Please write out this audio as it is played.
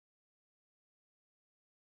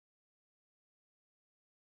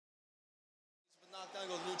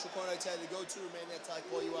Triangle's neutral corner. I tell you to go to. Remain there till I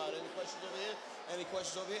call you out. Any questions over here? Any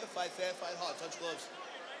questions over here? Fight fair, fight hard. Touch gloves.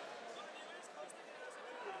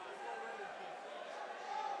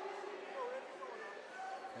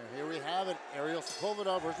 And here we have it. Areil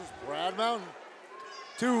Sepulveda versus Brad Mountain.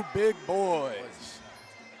 Two big boys.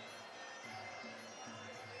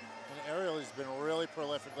 And Areil has been really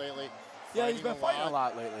prolific lately. Yeah, he's been fighting a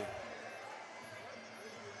lot lately.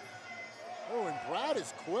 Oh, and Brad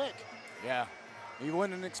is quick. Yeah, you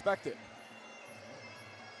wouldn't expect it.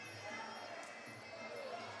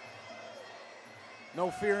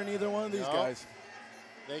 No fear in either one of these guys.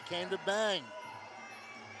 They came to bang.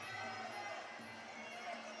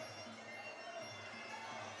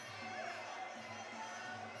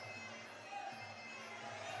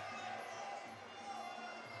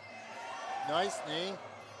 Nice knee.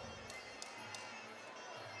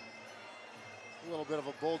 A little bit of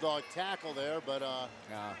a bulldog tackle there, but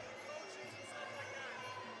yeah.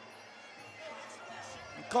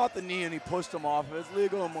 He caught the knee and he pushed him off. It's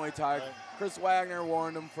legal in Muay Thai. Right. Chris Wagner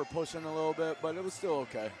warned him for pushing a little bit, but it was still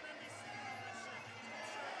okay.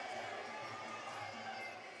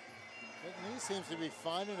 That knee seems to be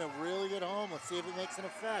finding a really good home. Let's see if it makes an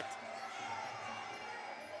effect.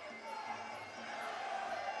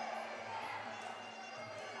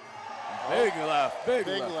 Big left, big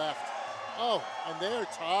left. Oh, and they are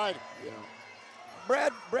tied. Yeah.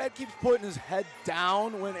 Brad keeps putting his head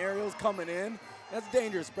down when Areil's coming in. That's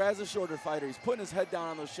dangerous. Brad's a shorter fighter. He's putting his head down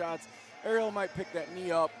on those shots. Areil might pick that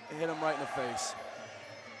knee up and hit him right in the face.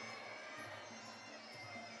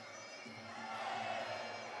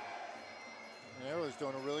 And Areil's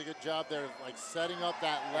doing a really good job there, like setting up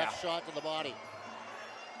that left shot to the body.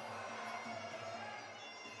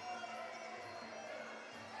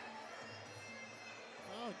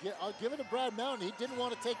 I'll give it to Brad Mountain. He didn't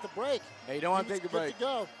want to take the break. Hey, you don't want to take the break. To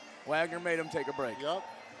go. Wagner made him take a break. Yep.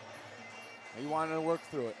 He wanted to work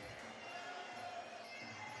through it.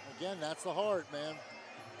 Again, that's the heart, man.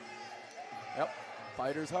 Yep,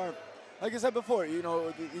 fighter's heart. Like I said before, you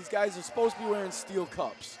know, these guys are supposed to be wearing steel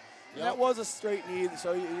cups. Yep. That was a straight knee,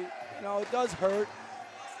 so, you know, it does hurt,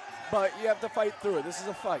 but you have to fight through it. This is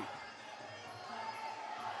a fight.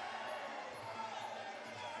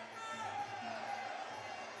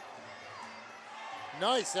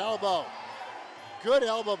 Nice elbow. Good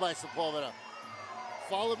elbow by Sepulveda.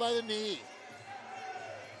 Followed by the knee.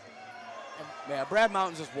 Yeah, Brad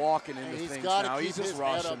Mountain's just walking into things now. He's just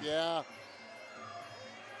rushing. Head up, yeah.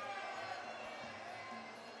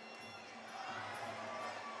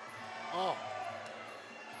 Oh.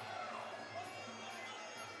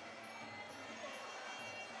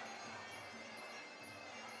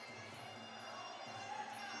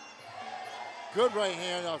 Good right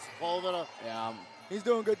hand on Sepulveda. Yeah, he's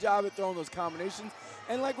doing a good job at throwing those combinations.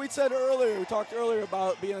 And like we said earlier, we talked earlier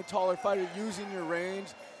about being a taller fighter, using your range.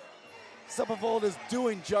 Sepulveda's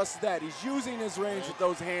doing just that. He's using his range with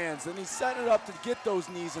those hands, and he's setting it up to get those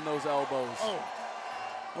knees and those elbows. Oh.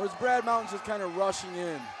 Whereas Brad Mountain's just kind of rushing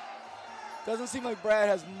in. Doesn't seem like Brad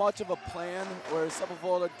has much of a plan, whereas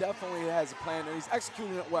Sepulveda definitely has a plan, and he's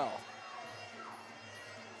executing it well.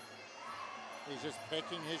 He's just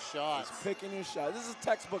picking his shots. He's picking his shots. This is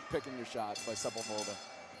textbook picking your shots by Sepulveda.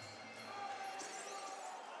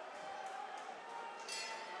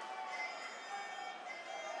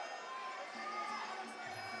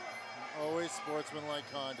 Always sportsmanlike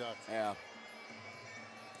conduct. Yeah.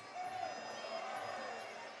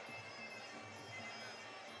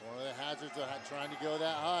 One of the hazards of trying to go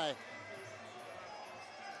that high.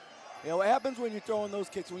 You know, what happens when you're throwing those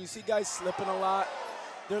kicks, when you see guys slipping a lot,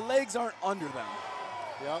 their legs aren't under them.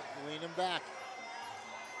 Yep, leaning back.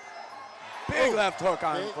 Big left hook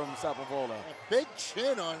from Sepulveda. A big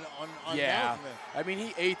chin on yeah. Mountain. I mean,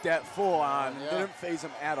 he ate that full on and didn't phase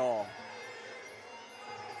him at all.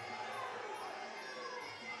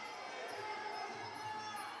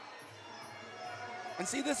 And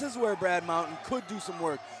see, this is where Brad Mountain could do some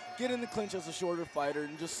work. Get in the clinch as a shorter fighter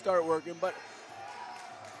and just start working. But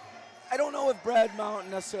I don't know if Brad Mountain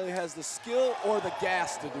necessarily has the skill or the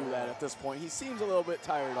gas to do that at this point. He seems a little bit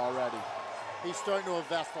tired already. He's starting to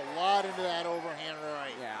invest a lot into that overhand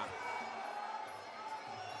right. Yeah.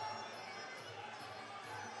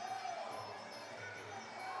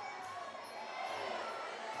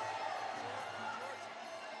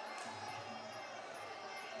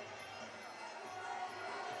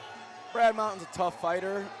 Brad Mountain's a tough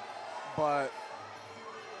fighter, but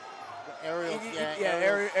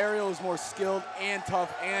Areil is more skilled and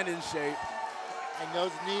tough and in shape. And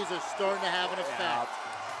those knees are starting to have an effect.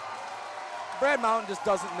 Brad Mountain just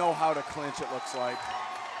doesn't know how to clinch, it looks like.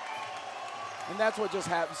 And that's what just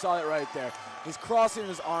happened. Saw it right there. He's crossing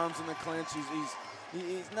his arms in the clinch.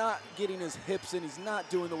 He's not getting his hips in. He's not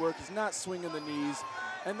doing the work. He's not swinging the knees.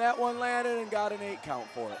 And that one landed and got an 8 count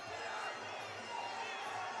for it.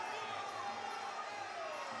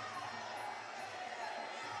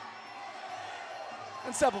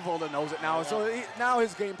 And Sepulveda knows it now. Yeah. So now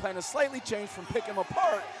his game plan has slightly changed from picking him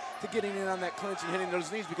apart to getting in on that clinch and hitting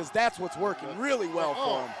those knees, because that's what's working really well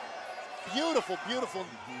for him. Beautiful, beautiful,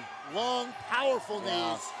 long, powerful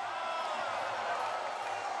knees.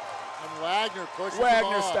 And Wagner pushes him off.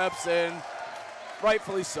 Wagner steps in,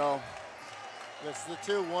 rightfully so. That's the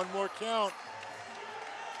 2, one more count.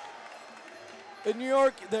 In New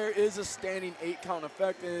York, there is a standing 8 count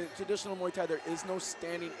effect. In traditional Muay Thai, there is no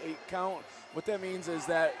standing 8 count. What that means is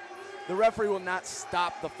that the referee will not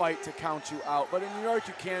stop the fight to count you out. But in New York,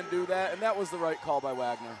 you can do that, and that was the right call by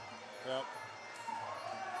Wagner. Yep.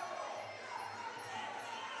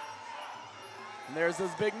 And there's those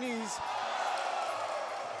big knees.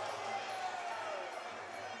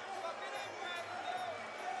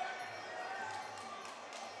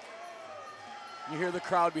 You hear the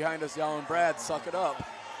crowd behind us yelling, "Brad, suck it up."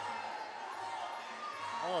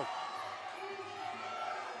 Oh.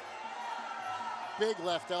 Big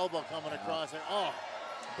left elbow coming across there. Oh.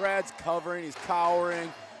 Brad's covering, he's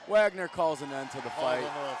cowering. Wagner calls an end to the fight.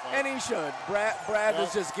 And he should. Brad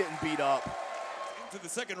was just getting beat up. Into the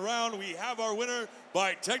second round, we have our winner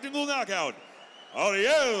by technical knockout,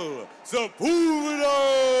 Areil Sepulveda.